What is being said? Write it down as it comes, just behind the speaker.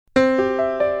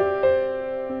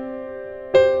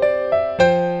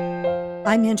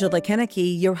I'm Angela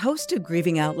Kennecke, your host of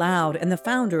Grieving Out Loud and the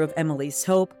founder of Emily's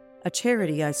Hope, a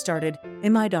charity I started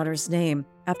in my daughter's name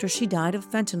after she died of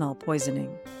fentanyl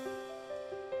poisoning.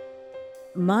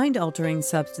 Mind-altering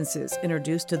substances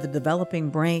introduced to the developing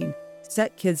brain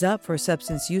set kids up for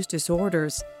substance use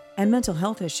disorders and mental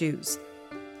health issues.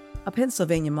 A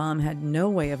Pennsylvania mom had no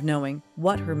way of knowing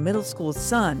what her middle school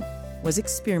son was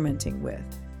experimenting with.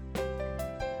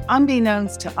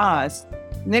 Unbeknownst to us,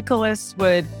 Nicholas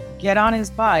would get on his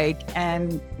bike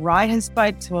and ride his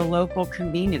bike to a local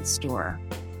convenience store.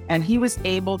 And he was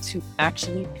able to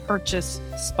actually purchase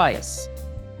spice.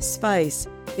 Spice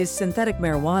is synthetic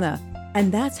marijuana,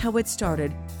 and that's how it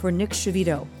started for Nick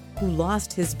Schivito, who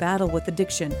lost his battle with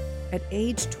addiction at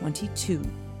age 22.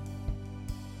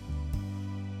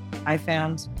 I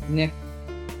found Nick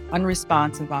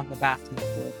unresponsive on the bathroom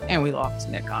floor, and we lost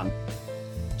Nick on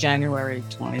January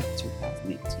 20th,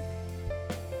 2018.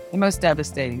 The most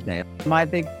devastating day. My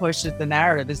big push is the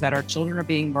narrative is that our children are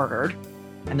being murdered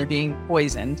and they're being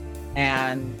poisoned.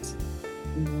 And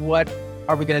what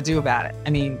are we going to do about it? I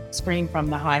mean, scream from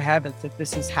the high heavens if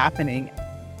this is happening.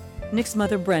 Nick's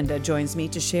mother, Brenda, joins me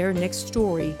to share Nick's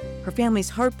story, her family's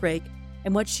heartbreak,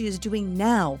 and what she is doing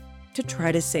now to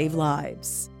try to save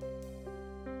lives.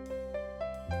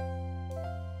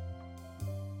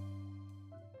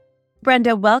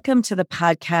 Brenda, welcome to the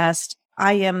podcast.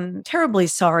 I am terribly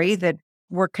sorry that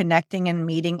we're connecting and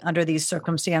meeting under these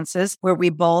circumstances where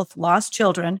we both lost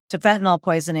children to fentanyl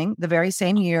poisoning the very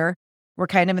same year. We're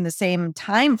kind of in the same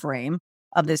time frame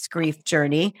of this grief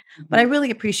journey, but I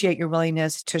really appreciate your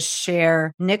willingness to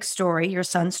share Nick's story, your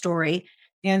son's story.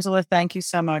 Angela, thank you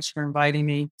so much for inviting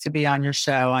me to be on your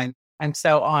show. I'm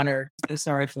so honored. So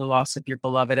sorry for the loss of your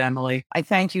beloved Emily. I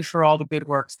thank you for all the good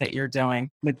works that you're doing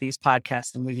with these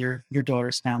podcasts and with your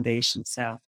daughter's foundation.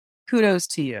 So kudos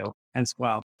to you as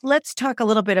well. Let's talk a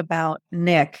little bit about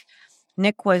Nick.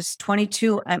 Nick was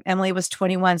 22, Emily was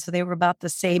 21, so they were about the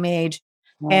same age.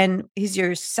 Right. And he's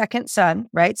your second son,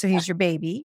 right? So he's your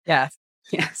baby. Yes.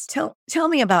 Tell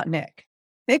me about Nick.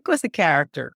 Nick was a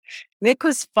character. Nick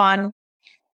was fun-loving.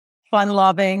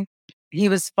 He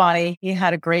was funny. He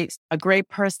had a great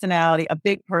personality, a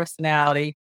big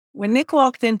personality. When Nick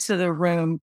walked into the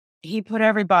room, he put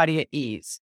everybody at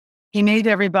ease. He made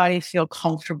everybody feel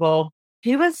comfortable.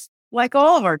 He was like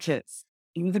all of our kids.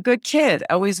 He was a good kid,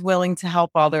 always willing to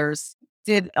help others,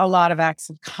 did a lot of acts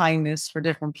of kindness for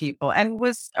different people, and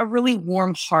was a really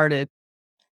warm-hearted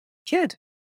kid.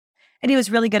 And he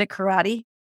was really good at karate?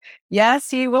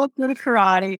 Yes, he was good at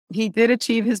karate. He did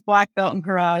achieve his black belt in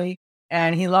karate,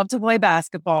 and he loved to play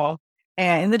basketball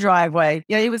and in the driveway.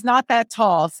 Yeah, he was not that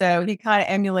tall, so he kind of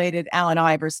emulated Allen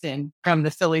Iverson from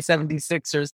the Philly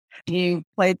 76ers. He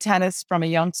played tennis from a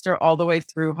youngster all the way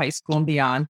through high school and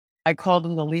beyond. I called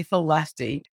him the lethal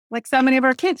lefty. Like so many of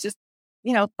our kids, just,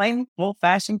 plain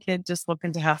old-fashioned kid just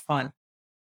looking to have fun.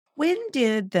 When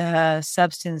did the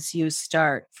substance use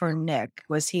start for Nick?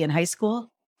 Was he in high school?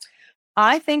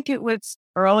 I think it was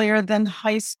earlier than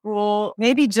high school,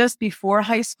 maybe just before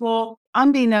high school.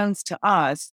 Unbeknownst to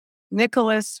us,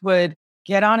 Nicholas would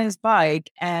get on his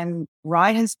bike and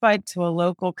ride his bike to a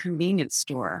local convenience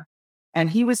store. And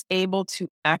he was able to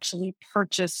actually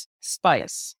purchase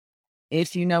spice.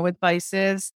 If you know what spice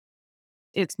is,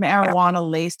 it's marijuana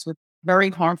laced with very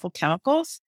harmful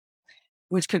chemicals,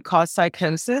 which could cause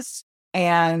psychosis.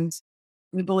 And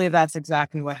we believe that's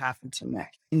exactly what happened to Nick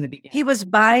in the beginning. He was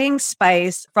buying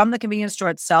spice from the convenience store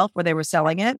itself where they were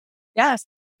selling it? Yes.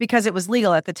 Because it was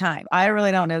legal at the time. I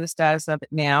really don't know the status of it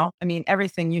now. I mean,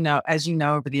 everything as you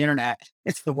know over the internet,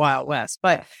 it's the Wild West.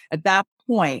 But at that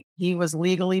point, he was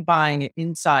legally buying it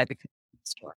inside the convenience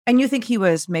store. And you think he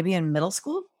was maybe in middle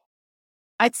school?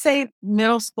 I'd say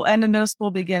middle school, end of middle school,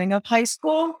 beginning of high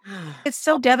school. It's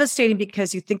so devastating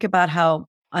because you think about how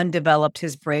undeveloped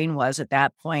his brain was at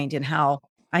that point and how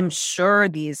I'm sure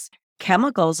these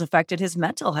chemicals affected his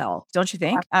mental health, don't you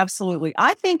think? Absolutely.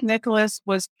 I think Nicholas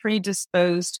was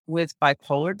predisposed with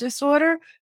bipolar disorder,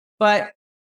 but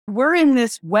we're in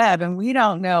this web and we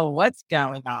don't know what's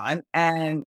going on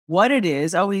and what it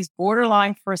is. Oh, he's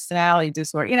borderline personality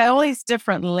disorder, all these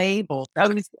different labels.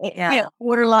 Oh, he's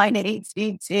borderline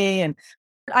ADD. And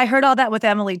I heard all that with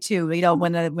Emily too.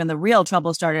 When the real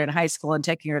trouble started in high school and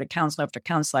taking her to counselor after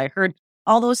counselor, I heard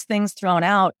all those things thrown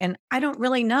out and I don't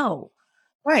really know.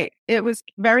 Right. It was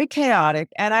very chaotic.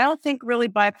 And I don't think really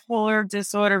bipolar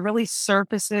disorder really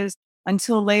surfaces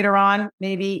until later on,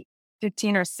 maybe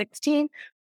 15 or 16.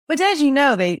 But as you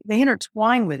know, they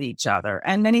intertwine with each other.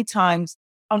 And many times,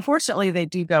 unfortunately, they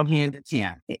do go hand in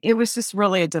hand. It was just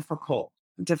really a difficult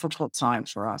time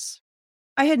for us.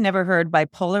 I had never heard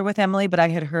bipolar with Emily, but I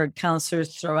had heard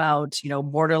counselors throw out,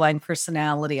 borderline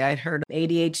personality. I had heard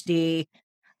ADHD.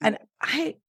 And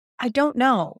I don't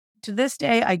know. To this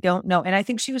day, I don't know. And I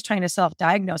think she was trying to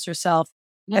self-diagnose herself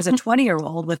as a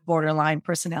 20-year-old with borderline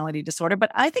personality disorder.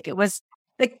 But I think it was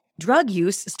the drug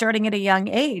use starting at a young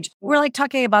age. We're like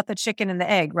talking about the chicken and the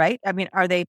egg, right? I mean, are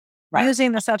they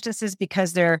using the substances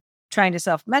because they're trying to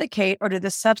self-medicate, or do the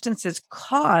substances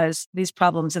cause these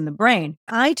problems in the brain?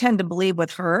 I tend to believe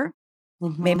with her,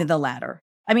 maybe the latter.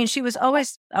 I mean, she was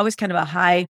always kind of a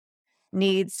high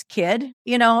needs kid,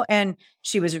 and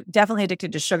she was definitely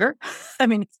addicted to sugar. I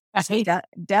mean,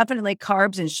 definitely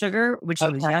carbs and sugar when she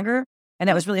was younger. And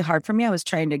that was really hard for me. I was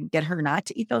trying to get her not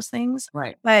to eat those things.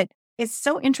 Right. But it's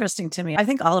so interesting to me. I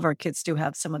think all of our kids do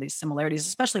have some of these similarities,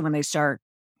 especially when they start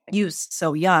use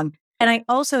so young. And I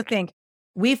also think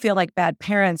we feel like bad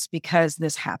parents because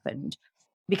this happened,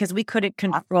 because we couldn't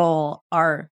control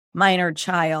our minor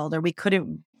child, or we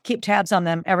couldn't keep tabs on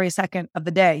them every second of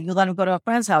the day. You let them go to a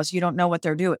friend's house, you don't know what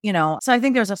they're doing, So I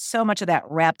think there's so much of that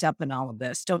wrapped up in all of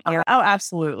this, don't you? Oh,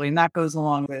 absolutely. And that goes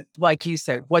along with, like you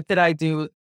said, what did I do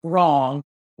wrong?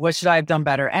 What should I have done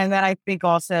better? And then I think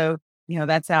also,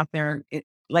 that's out there,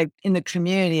 like in the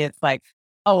community, it's like,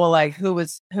 oh, well, like who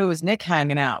was Nick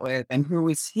hanging out with, and who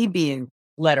was he being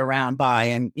led around by?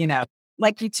 And,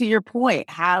 like to your point,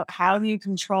 how do you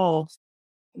control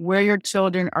where your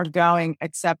children are going,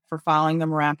 except for following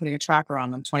them around, putting a tracker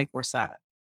on them 24/7?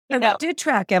 We did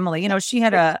track Emily. She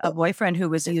had a boyfriend who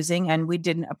was using, and we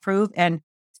didn't approve. And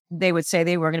they would say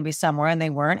they were going to be somewhere, and they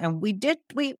weren't. And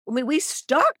we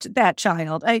stalked that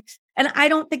child. And I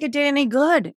don't think it did any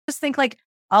good. I just think like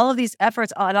all of these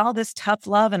efforts and all this tough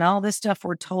love and all this stuff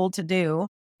we're told to do.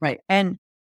 Right. And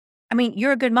I mean,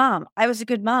 you're a good mom. I was a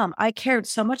good mom. I cared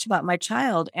so much about my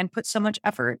child and put so much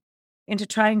effort into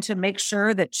trying to make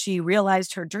sure that she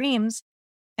realized her dreams.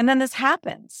 And then this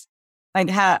happens. Like,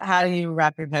 how do you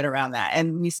wrap your head around that?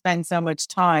 And we spend so much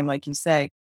time, like you say,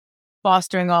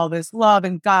 fostering all this love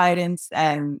and guidance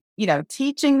and,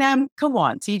 teaching them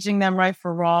right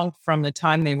for wrong from the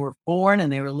time they were born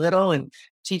and they were little, and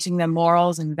teaching them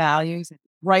morals and values,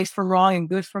 right from wrong and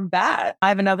good from bad. I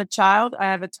have another child. I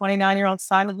have a 29-year-old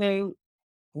son who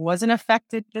wasn't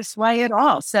affected this way at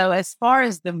all. So as far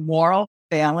as the moral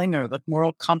failing or the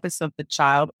moral compass of the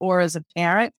child, or as a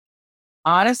parent,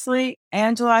 honestly,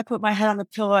 Angela, I put my head on the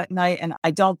pillow at night and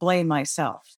I don't blame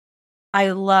myself.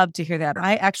 I love to hear that.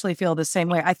 I actually feel the same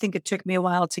way. I think it took me a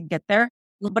while to get there,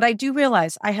 but I do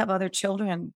realize I have other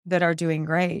children that are doing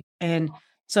great. And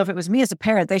so if it was me as a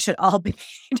parent, they should all be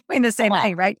doing the same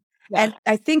thing, right? Yeah. And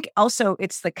I think also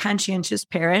it's the conscientious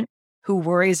parent who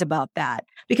worries about that,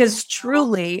 because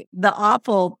truly the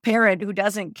awful parent who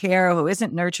doesn't care, who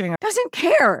isn't nurturing, doesn't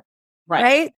care.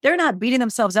 Right? They're not beating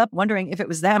themselves up wondering if it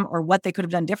was them or what they could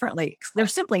have done differently. They're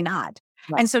simply not.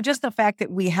 Right. And so just the fact that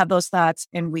we have those thoughts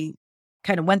and we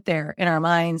kind of went there in our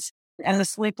minds, and the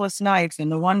sleepless nights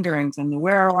and the wonderings and the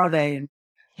where are they? And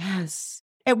yes.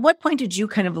 At what point did you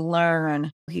kind of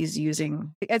learn he's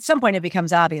using? At some point it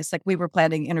becomes obvious. Like we were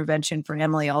planning intervention for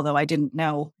Emily, although I didn't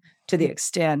know to the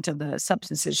extent of the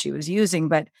substances she was using.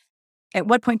 But at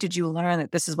what point did you learn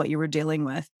that this is what you were dealing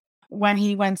with? When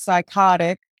he went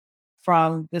psychotic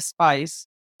from the spice,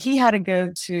 he had to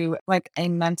go to like a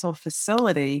mental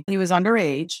facility. He was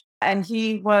underage and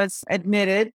he was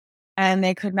admitted, and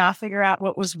they could not figure out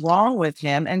what was wrong with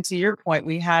him. And to your point,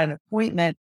 we had an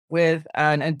appointment with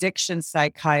an addiction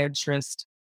psychiatrist.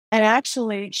 And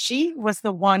actually, she was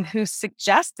the one who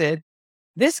suggested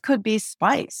this could be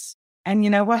spice. And you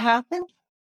know what happened?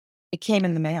 It came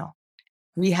in the mail.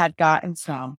 We had gotten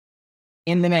some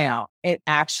in the mail. It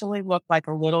actually looked like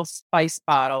a little spice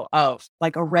bottle of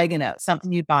like oregano,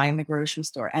 something you buy in the grocery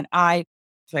store. And I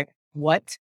was like,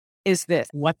 what is this?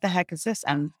 What the heck is this?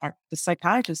 And the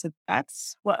psychiatrist said,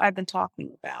 that's what I've been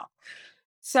talking about.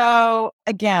 So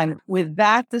again, with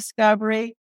that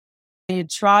discovery, you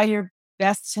try your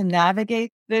best to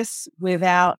navigate this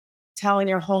without telling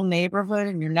your whole neighborhood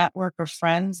and your network of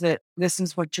friends that this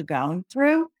is what you're going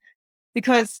through.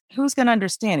 Because who's going to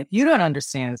understand? If you don't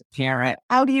understand as a parent,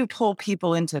 how do you pull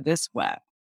people into this web?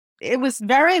 It was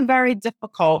very, very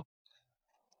difficult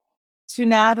to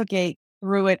navigate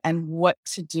through it and what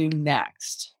to do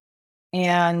next.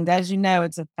 And as you know,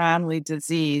 it's a family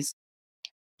disease,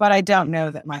 but I don't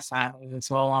know that my family was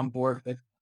all on board with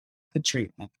the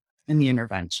treatment and the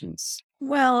interventions.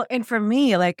 Well, and for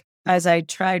me, like as I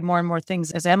tried more and more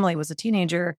things as Emily was a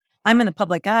teenager, I'm in the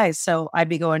public eye. So I'd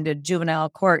be going to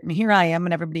juvenile court and here I am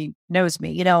and everybody knows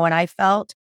me, and I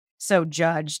felt so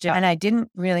judged and I didn't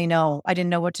really know. I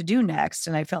didn't know what to do next.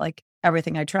 And I felt like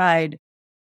everything I tried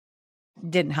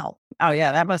didn't help. Oh,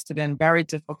 yeah. That must have been very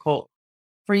difficult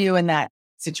for you in that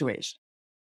situation.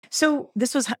 So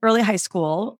this was early high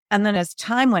school. And then as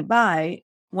time went by,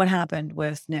 what happened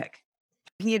with Nick?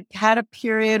 He had had a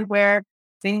period where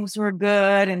things were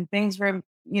good and things were,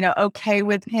 okay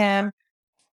with him.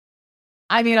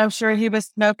 I mean, I'm sure he was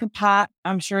smoking pot.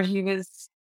 I'm sure he was,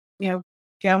 you know,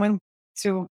 going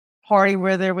to a party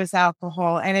where there was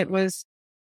alcohol. And it was,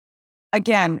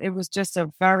 again, it was just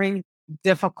a very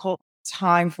difficult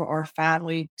time for our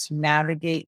family to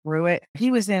navigate through it.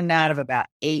 He was in and out of about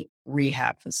 8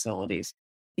 rehab facilities.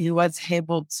 He was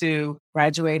able to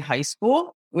graduate high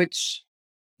school, which,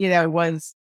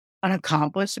 was an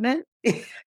accomplishment.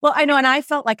 Well, I know. And I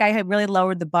felt like I had really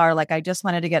lowered the bar. Like I just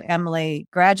wanted to get Emily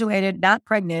graduated, not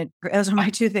pregnant. Those are my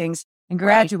two things, and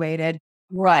graduated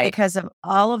Right. because of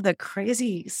all of the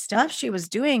crazy stuff she was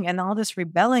doing and all this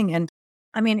rebelling. And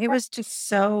I mean, it was just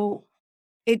so,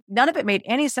 none of it made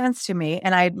any sense to me.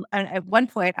 And at one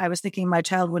point I was thinking my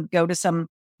child would go to some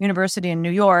university in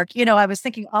New York. I was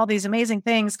thinking all these amazing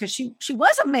things because she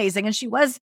was amazing and she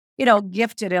was,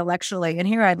 gifted intellectually. And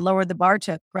here I'd lowered the bar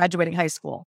to graduating high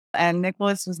school. And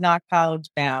Nicholas was not college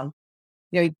bound.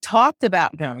 He talked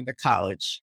about going to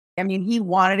college. I mean, he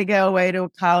wanted to go away to a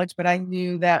college, but I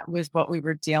knew that was what we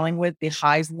were dealing with, the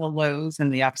highs and the lows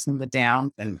and the ups and the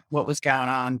downs and what was going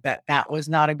on, that was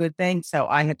not a good thing. So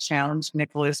I had challenged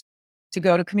Nicholas to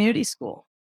go to community school.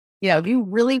 If you're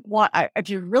really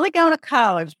going to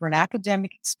college for an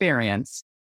academic experience,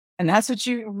 and that's what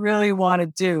you really want to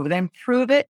do, then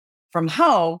prove it from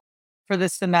home for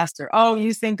this semester. Oh,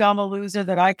 you think I'm a loser,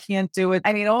 that I can't do it?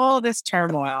 I mean, all this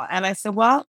turmoil. And I said,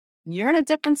 well, you're in a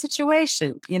different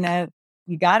situation. You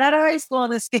got out of high school on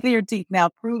the skin of your teeth. Now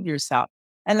prove yourself.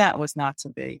 And that was not to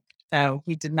be. So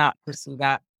he did not pursue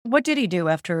that. What did he do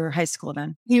after high school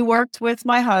then? He worked with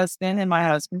my husband in my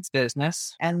husband's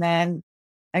business. And then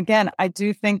again, I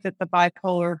do think that the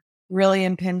bipolar really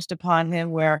impinged upon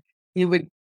him, where he would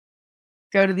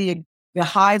go to the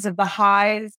highs of the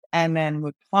highs and then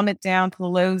would plummet down to the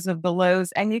lows of the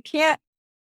lows. And you can't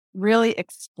really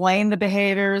explain the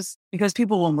behaviors because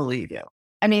people won't believe you.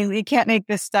 I mean, you can't make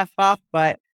this stuff up,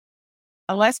 but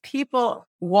unless people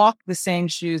walk the same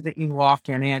shoes that you walk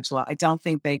in, Angela, I don't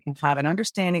think they can have an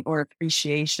understanding or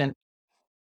appreciation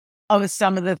of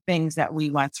some of the things that we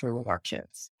went through with our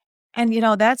kids. And,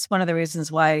 that's one of the reasons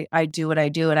why I do what I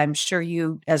do. And I'm sure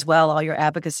you as well, all your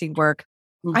advocacy work.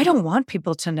 Mm-hmm. I don't want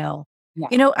people to know. Yeah.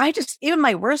 Even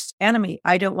my worst enemy,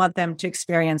 I don't want them to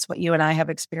experience what you and I have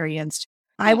experienced.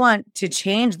 Yeah. I want to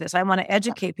change this. I want to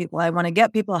educate people. I want to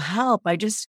get people help. And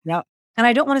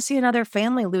I don't want to see another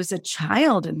family lose a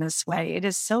child in this way. It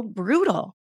is so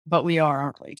brutal. But we are,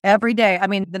 aren't we? Every day. I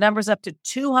mean, the number's up to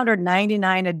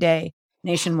 299 a day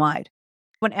nationwide.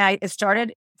 When it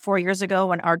started 4 years ago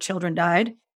when our children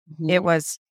died, It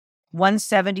was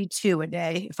 172 a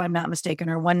day, if I'm not mistaken,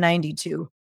 or 192.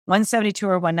 172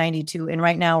 or 192. And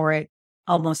right now we're at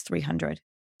almost 300.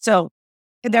 So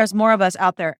there's more of us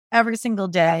out there every single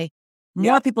day,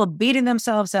 more people beating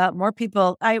themselves up, more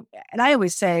people. I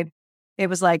always say it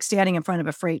was like standing in front of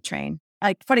a freight train,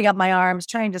 like putting up my arms,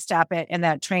 trying to stop it. And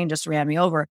that train just ran me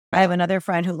over. I have another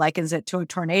friend who likens it to a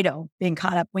tornado, being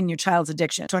caught up in your child's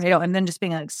addiction, tornado, and then just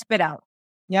being like spit out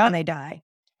and they die.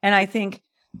 And I think,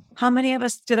 how many of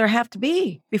us do there have to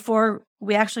be before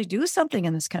we actually do something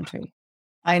in this country?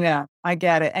 I know. I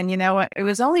get it. And you know what? It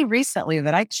was only recently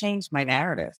that I changed my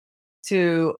narrative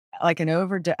to like an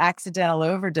accidental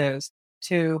overdose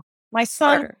to my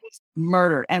son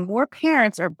murdered. And more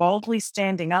parents are boldly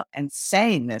standing up and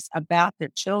saying this about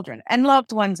their children and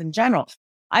loved ones in general.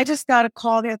 I just got a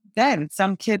call the other day and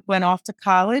some kid went off to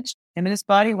college. Him and his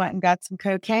buddy went and got some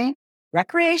cocaine.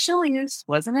 Recreational use,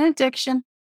 wasn't an addiction,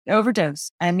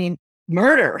 overdose. I mean,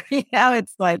 murder.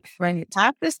 It's like when you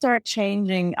have to start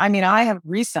changing. I mean, I have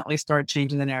recently started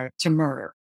changing the narrative to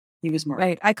murder. He was murdered.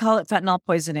 Right. I call it fentanyl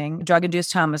poisoning,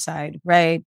 drug-induced homicide.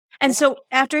 Right. And so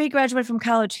after he graduated from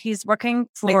college, he's working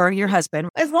for your husband.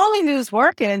 As long as he was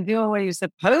working and doing what he was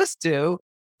supposed to,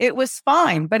 it was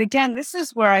fine. But again, this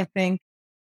is where I think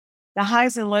the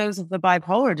highs and lows of the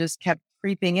bipolar just kept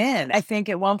creeping in. I think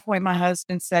at one point my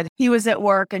husband said he was at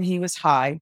work and he was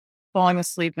high, falling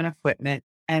asleep in equipment.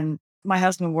 And my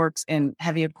husband works in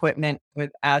heavy equipment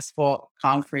with asphalt,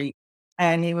 concrete,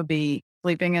 and he would be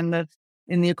sleeping in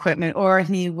the equipment, or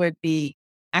he would be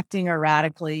acting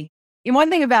erratically. And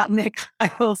one thing about Nick, I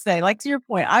will say, like to your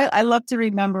point, I love to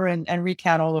remember and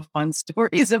recount all the fun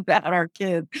stories about our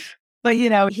kids. But,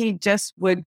 he just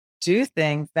would do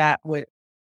things that would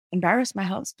embarrass my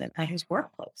husband at his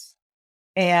workplace.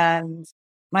 And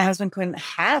my husband couldn't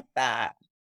have that.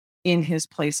 in his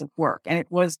place of work. And it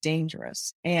was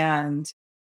dangerous. And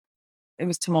it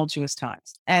was tumultuous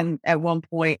times. And at one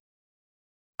point,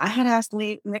 I had asked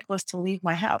Nicholas to leave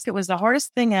my house. It was the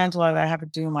hardest thing, Angela, that I had to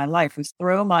do in my life was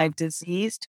throw my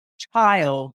diseased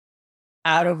child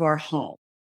out of our home.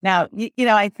 Now,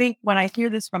 I think when I hear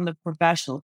this from the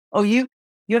professional, oh, you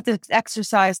have to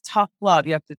exercise tough love.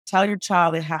 You have to tell your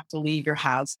child they have to leave your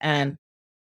house, and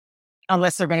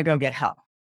unless they're going to go get help.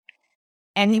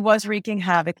 And he was wreaking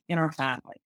havoc in our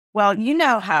family. Well, you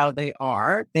know how they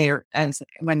are.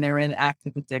 When they're in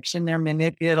active addiction, they're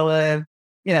manipulative.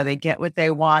 They get what they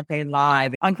want. They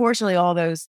lie. Unfortunately, all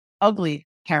those ugly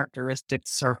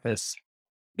characteristics surface.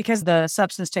 Because the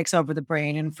substance takes over the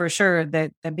brain. And for sure,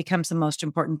 that becomes the most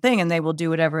important thing. And they will do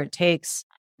whatever it takes.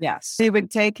 Yes. He would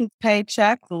take his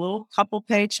paycheck, the little couple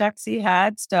paychecks he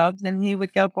had, stubs, and he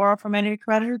would go borrow from any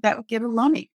creditor that would give him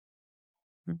money.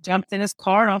 Jumped in his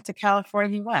car and off to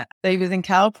California he went. He was in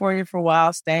California for a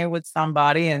while, staying with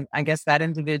somebody. And I guess that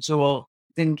individual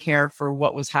didn't care for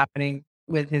what was happening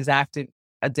with his active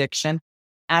addiction,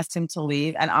 asked him to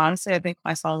leave. And honestly, I think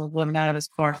my son was living out of his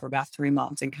car for about 3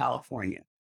 months in California.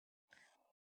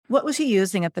 What was he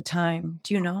using at the time?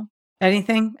 Do you know?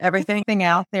 Anything? Everything? Thing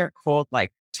out there called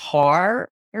like tar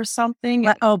or something.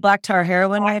 Black tar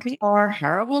heroin, maybe? Or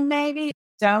heroin, maybe?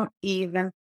 Don't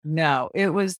even know. It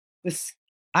was this.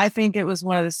 I think it was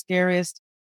one of the scariest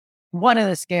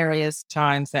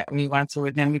times that we went through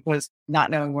with him, because not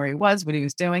knowing where he was, what he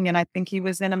was doing. And I think he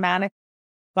was in a manic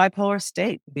bipolar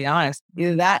state, to be honest.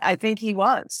 Either that, I think he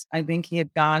was. I think he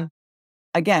had gone,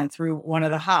 again, through one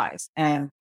of the highs. And,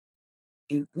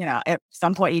 at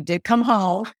some point he did come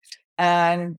home,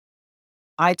 and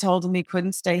I told him he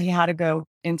couldn't stay. He had to go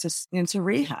into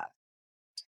rehab.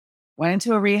 Went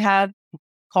into a rehab.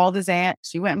 Called his aunt.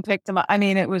 She went and picked him up. I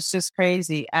mean, it was just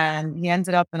crazy. And he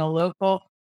ended up in a local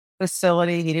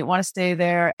facility. He didn't want to stay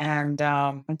there, and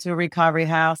went to a recovery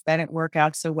house. That didn't work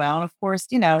out so well. And of course,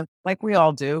 like we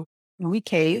all do, we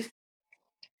cave.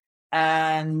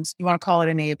 And you want to call it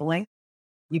enabling,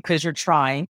 because you're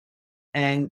trying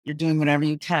and you're doing whatever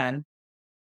you can,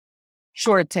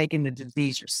 short of taking the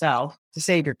disease yourself, to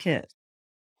save your kid.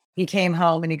 He came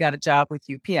home and he got a job with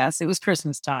UPS. It was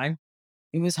Christmas time.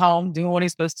 He was home doing what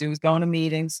he's supposed to do. He was going to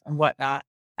meetings and whatnot.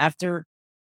 After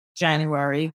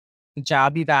January, the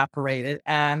job evaporated.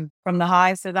 And from the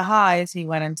highs to the highs, he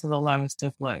went into the lowest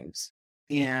of lows.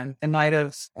 And the night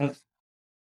of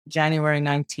January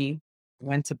 19th, he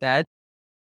went to bed.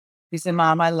 He said,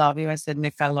 "Mom, I love you." I said,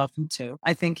 "Nick, I love him too."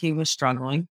 I think he was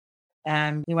struggling.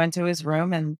 And he went to his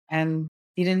room and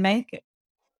he didn't make it.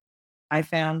 I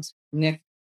found Nick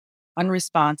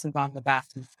unresponsive on the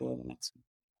bathroom floor the next week.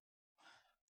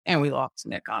 And we lost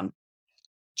Nick on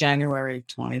January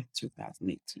 20th,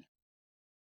 2018.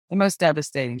 The most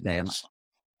devastating day of my life.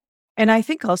 And I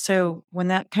think also when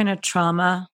that kind of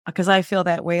trauma, because I feel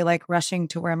that way, like rushing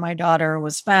to where my daughter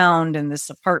was found in this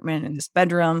apartment, in this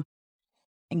bedroom,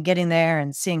 and getting there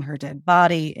and seeing her dead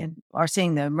body, or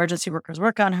seeing the emergency workers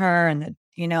work on her. And,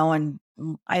 and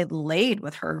I laid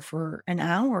with her for an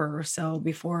hour or so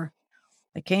before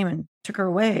they came and took her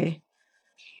away.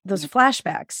 Those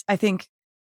flashbacks, I think,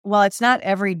 well, it's not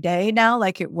every day now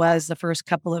like it was the first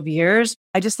couple of years.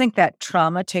 I just think that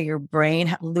trauma to your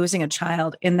brain, losing a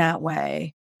child in that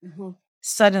way,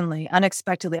 suddenly,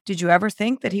 unexpectedly. Did you ever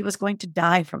think that he was going to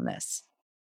die from this?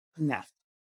 No.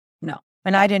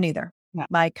 And I didn't either. No.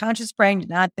 My conscious brain did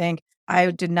not think. I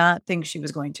did not think she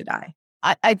was going to die.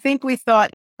 I think we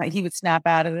thought he would snap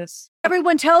out of this.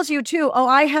 Everyone tells you too, oh,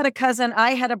 I had a cousin,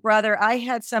 I had a brother, I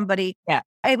had somebody. Yeah.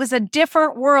 It was a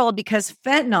different world because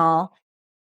fentanyl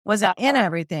was in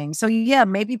everything. So yeah,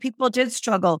 maybe people did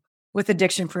struggle with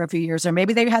addiction for a few years, or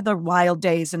maybe they had their wild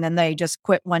days and then they just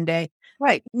quit one day.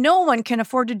 Right. No one can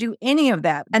afford to do any of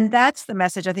that. And that's the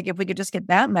message. I think if we could just get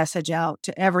that message out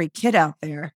to every kid out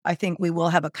there, I think we will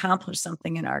have accomplished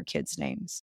something in our kids'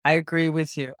 names. I agree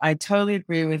with you. I totally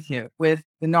agree with you. With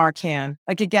the Narcan,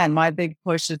 like, again, my big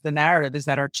push is the narrative is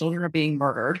that our children are being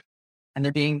murdered and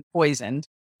they're being poisoned.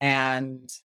 And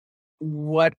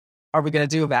what are we going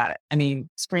to do about it? I mean,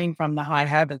 scream from the high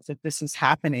heavens that this is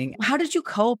happening. How did you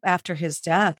cope after his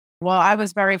death? Well, I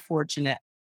was very fortunate.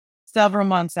 Several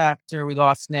months after we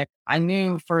lost Nick, I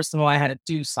knew, first of all, I had to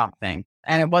do something.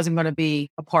 And it wasn't going to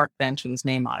be a park bench with his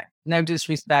name on it. No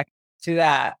disrespect to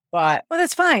that. But well,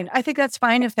 that's fine. I think that's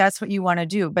fine if that's what you want to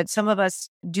do. But some of us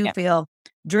do feel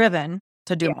driven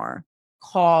to do more.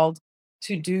 Called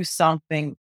to do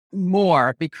something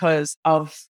more because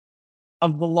of the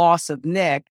loss of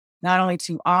Nick, not only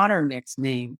to honor Nick's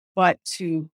name, but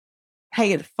to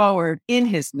pay it forward in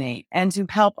his name and to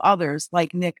help others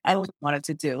like Nick I wanted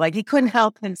to do. Like he couldn't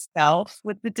help himself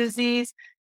with the disease,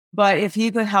 but if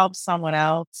he could help someone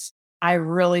else, I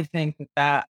really think that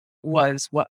that was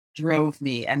what drove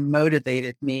me and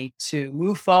motivated me to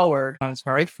move forward. I was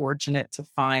very fortunate to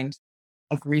find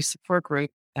a grief support group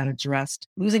that addressed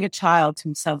losing a child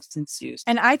to substance use.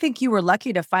 And I think you were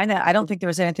lucky to find that. I don't think there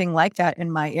was anything like that in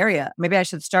my area. Maybe I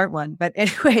should start one. But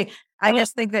anyway, I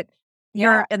just think that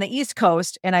you're in the East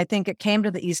Coast, and I think it came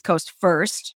to the East Coast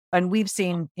first. And we've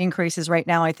seen increases right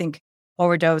now. I think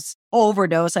overdose,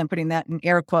 I'm putting that in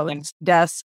air quotes,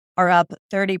 deaths are up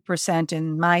 30%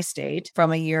 in my state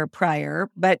from a year prior.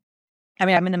 But I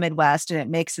mean, I'm in the Midwest, and it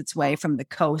makes its way from the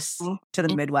coast to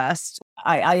the Midwest.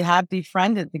 I have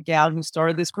befriended the gal who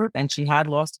started this group, and she had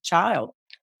lost a child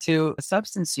to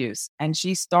substance use. And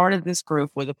she started this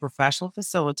group with a professional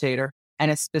facilitator,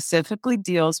 and it specifically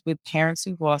deals with parents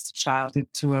who've lost a child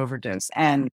to overdose.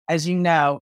 And as you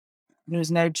know,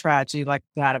 there's no tragedy like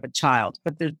that of a child,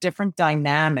 but there's different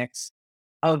dynamics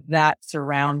of that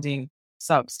surrounding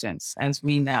substance, as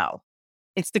we know.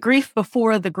 It's the grief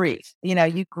before the grief. You know,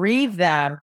 you grieve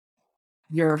them.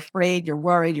 You're afraid, you're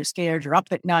worried, you're scared, you're up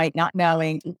at night, not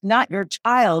knowing, not your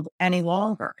child any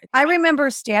longer. I remember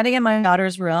standing in my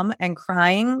daughter's room and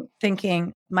crying,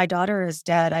 thinking, my daughter is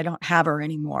dead. I don't have her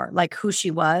anymore. Like who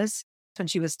she was when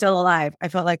she was still alive. I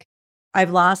felt like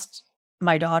I've lost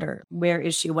my daughter. Where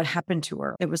is she? What happened to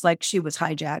her? It was like she was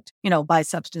hijacked, by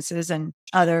substances and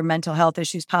other mental health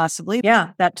issues, possibly.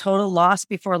 Yeah, that total loss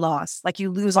before loss. Like you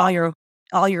lose all your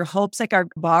hopes. Like our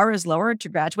bar is lowered to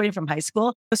graduating from high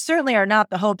school. Those certainly are not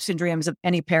the hopes and dreams of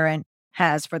any parent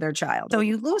has for their child. So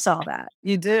you lose all that.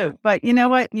 You do. But you know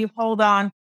what? You hold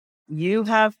on. You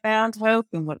have found hope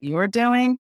in what you're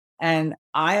doing. And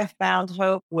I have found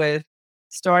hope with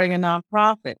starting a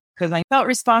nonprofit because I felt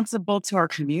responsible to our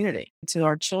community, to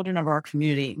our children of our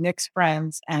community, Nick's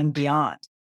friends and beyond.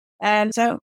 And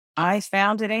so I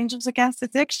founded Angels Against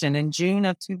Addiction in June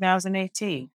of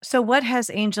 2018. So what has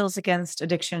Angels Against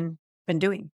Addiction been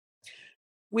doing?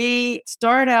 We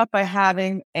started out by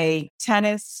having a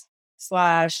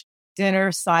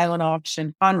tennis/dinner silent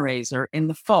auction fundraiser in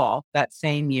the fall that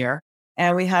same year.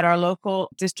 And we had our local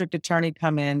district attorney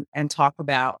come in and talk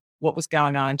about what was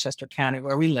going on in Chester County,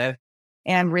 where we live,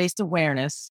 and raised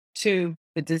awareness to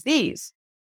the disease.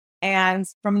 And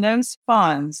from those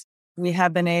funds, we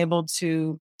have been able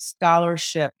to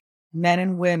scholarship men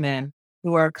and women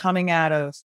who are coming out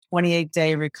of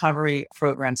 28-day recovery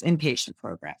programs, inpatient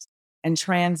programs, and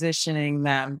transitioning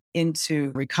them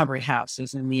into recovery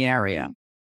houses in the area.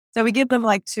 So we give them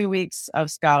like 2 weeks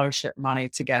of scholarship money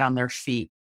to get on their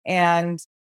feet. And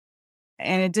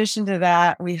in addition to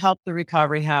that, we help the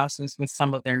recovery houses with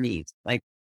some of their needs, like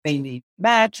they need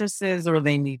mattresses or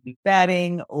they need new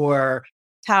bedding or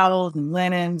towels and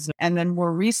linens. And then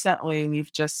more recently,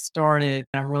 we've just started,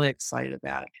 and I'm really excited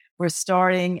about it. We're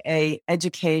starting a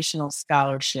educational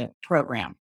scholarship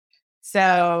program.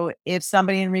 So if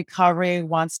somebody in recovery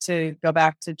wants to go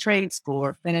back to trade school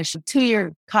or finish a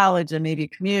 2-year college and maybe a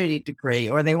community degree,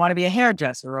 or they want to be a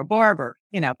hairdresser or a barber,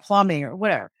 plumbing or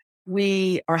whatever,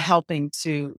 we are helping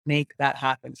to make that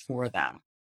happen for them.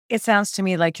 It sounds to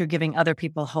me like you're giving other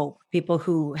people hope, people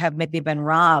who have maybe been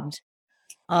robbed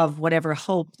of whatever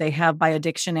hope they have by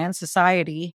addiction and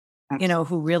society,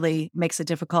 who really makes it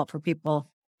difficult for people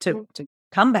to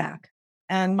come back.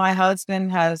 And my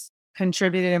husband has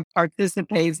contributed and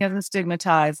participates, doesn't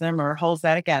stigmatize them or holds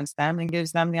that against them, and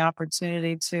gives them the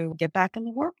opportunity to get back in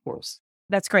the workforce.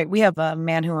 That's great. We have a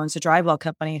man who owns a drywall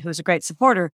company who's a great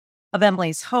supporter of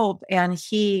Emily's Hope, and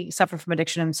he suffered from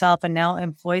addiction himself and now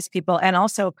employs people. And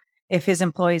also, if his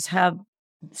employees have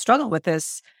struggled with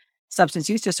this substance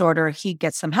use disorder, he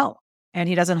gets some help and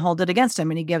he doesn't hold it against him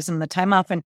and he gives them the time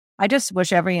off. And I just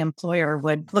wish every employer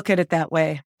would look at it that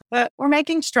way. But we're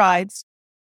making strides.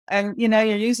 And, you're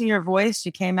using your voice.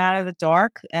 You came out of the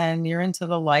dark and you're into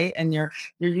the light, and you're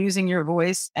using your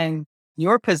voice and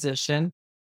your position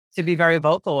to be very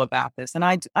vocal about this. And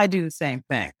I do the same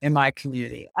thing in my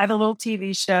community. I have a little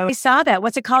TV show. I saw that.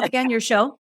 What's it called again, your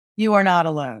show? You Are Not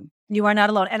Alone. You Are Not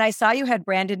Alone. And I saw you had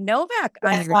Brandon Novak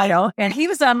on your show, and he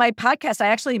was on my podcast. I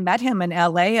actually met him in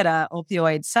LA at a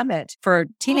opioid summit for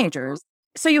teenagers.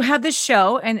 So you have this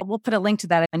show, and we'll put a link to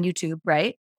that on YouTube,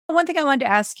 right? One thing I wanted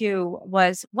to ask you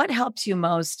was, what helps you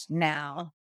most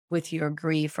now with your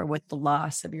grief or with the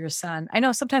loss of your son? I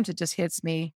know sometimes it just hits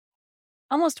me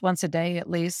almost once a day, at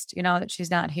least, that she's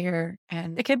not here,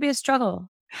 and it could be a struggle.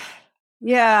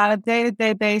 Yeah, on a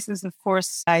day-to-day basis, of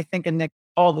course, I think of Nick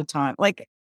all the time, like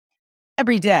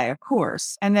every day, of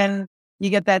course. And then you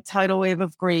get that tidal wave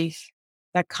of grief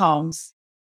that comes.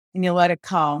 and you let it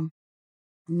come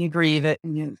and you grieve it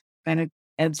and it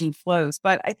ebbs and flows.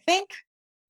 But I think,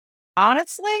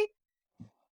 honestly,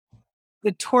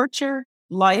 the torture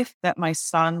life that my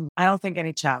son, I don't think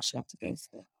any child should have to go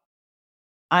through.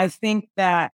 I think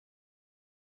that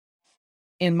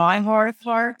in my heart of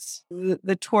hearts,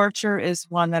 the torture is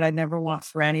one that I never want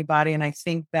for anybody. And I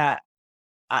think that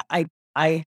I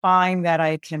find that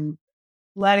I can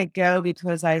let it go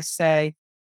because I say,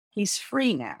 he's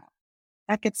free now.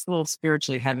 That gets a little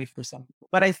spiritually heavy for some people,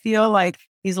 but I feel like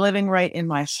he's living right in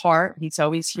my heart. He's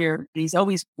always here. He's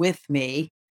always with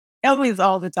me, always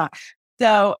all the time.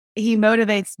 So he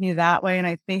motivates me that way. And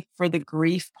I think for the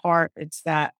grief part, it's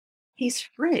that he's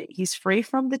free. He's free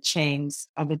from the chains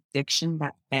of addiction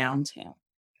that bound him.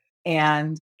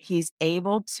 And he's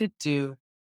able to do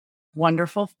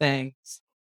wonderful things,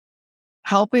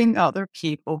 helping other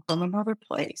people from another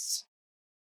place.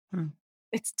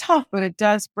 It's tough, but it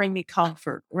does bring me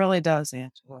comfort. It really does,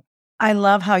 Angela. I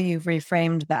love how you've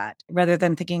reframed that. Rather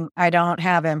than thinking, I don't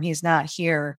have him, he's not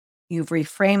here, you've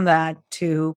reframed that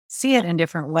to see it in a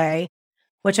different way,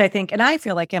 which I think, and I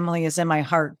feel like Emily is in my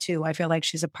heart too. I feel like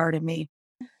she's a part of me.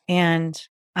 And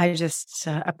I just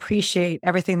appreciate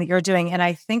everything that you're doing. And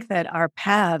I think that our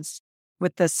paths,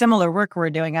 with the similar work we're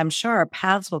doing, I'm sure our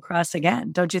paths will cross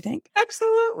again. Don't you think?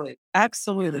 Absolutely.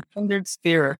 Absolutely. Kindred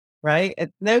spirit, right?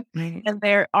 And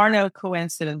there are no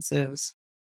coincidences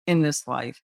in this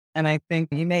life. And I think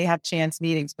you may have chance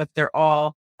meetings, but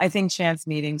I think chance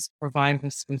meetings provide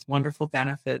us with wonderful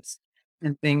benefits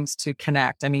and things to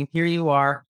connect. I mean, here you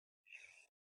are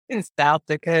in South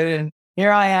Dakota, and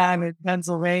here I am in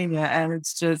Pennsylvania, and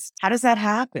it's just, how does that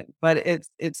happen? But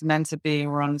it's meant to be.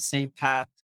 We're on the same path.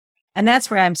 And that's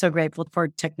where I'm so grateful for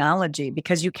technology,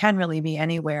 because you can really be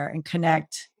anywhere and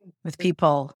connect with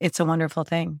people. It's a wonderful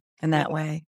thing in that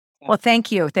way. Well,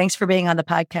 thank you. Thanks for being on the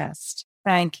podcast.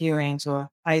 Thank you, Angela.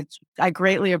 I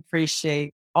greatly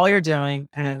appreciate all you're doing,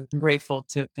 and I'm grateful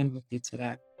to have been with you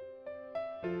today.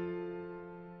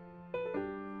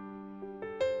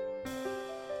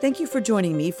 Thank you for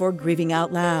joining me for Grieving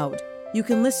Out Loud. You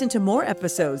can listen to more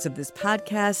episodes of this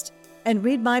podcast and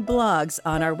read my blogs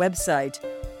on our website,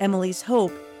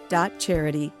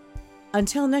 emilyshope.charity.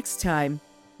 Until next time,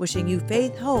 wishing you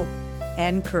faith, hope,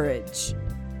 and courage.